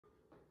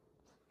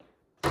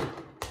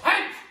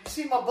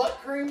see my butt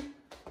cream?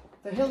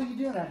 The hell are you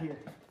doing out here?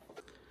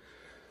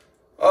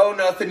 Oh,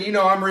 nothing. You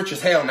know I'm rich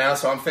as hell now,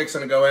 so I'm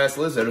fixing to go ask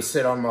Lizzo to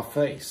sit on my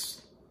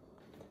face.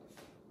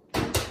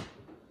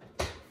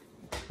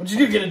 What'd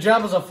you do, get a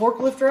job as a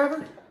forklift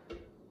driver?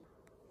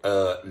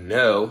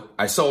 No.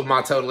 I sold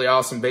my totally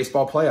awesome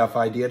baseball playoff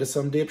idea to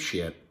some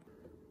dipshit.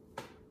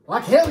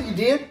 Like hell you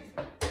did.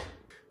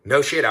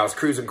 No shit, I was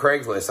cruising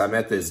Craigslist. I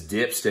met this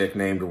dipstick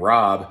named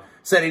Rob.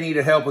 Said he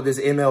needed help with his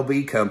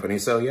MLB company,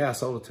 so yeah, I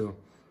sold it to him.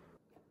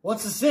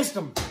 What's the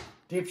system,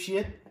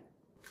 dipshit?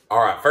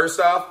 Alright, first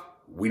off,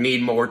 we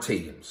need more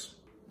teams.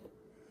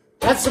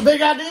 That's the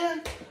big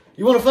idea?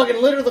 You want to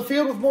fucking litter the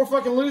field with more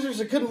fucking losers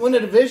that couldn't win a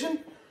division?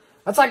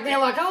 That's like being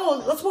like,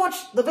 oh, let's watch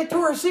the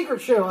Victoria's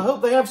Secret show. I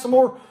hope they have some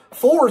more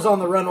fours on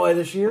the runway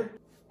this year.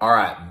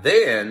 Alright,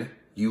 then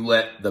you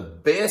let the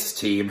best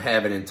team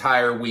have an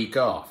entire week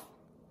off.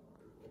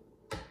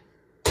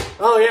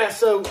 Oh, yeah,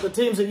 so the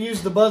teams that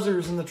use the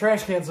buzzers and the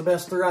trash cans the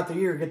best throughout the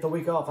year get the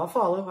week off. I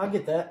follow. I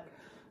get that.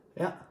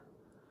 Yeah.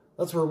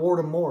 Let's reward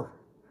them more.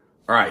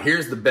 All right,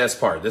 here's the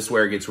best part. This is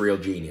where it gets real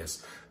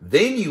genius.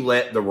 Then you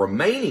let the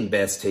remaining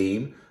best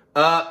team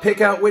pick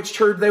out which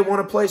turd they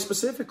want to play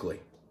specifically.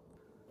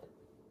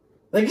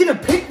 They get to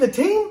pick the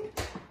team?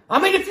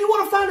 I mean, if you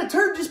want to find a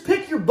turd, just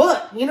pick your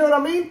butt. You know what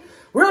I mean?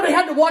 We already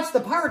had to watch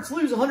the Pirates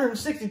lose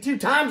 162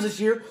 times this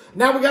year.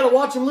 Now we got to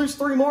watch them lose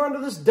 3 more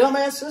under this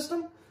dumbass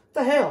system? What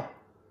the hell?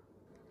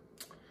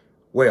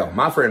 Well,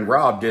 my friend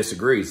Rob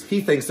disagrees.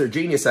 He thinks they're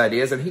genius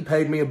ideas, and he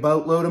paid me a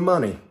boatload of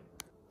money.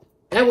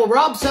 Yeah, well,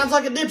 Rob sounds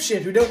like a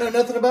dipshit who don't know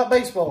nothing about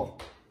baseball.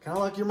 Kind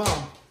of like your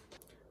mom.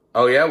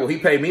 Oh, yeah? Well, he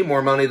paid me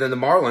more money than the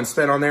Marlins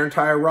spent on their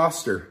entire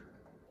roster.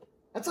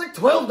 That's like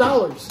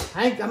 $12,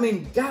 Hank. I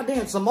mean, goddamn,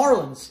 it's the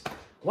Marlins.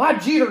 Why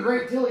Jeter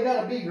great till he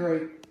got to be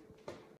great?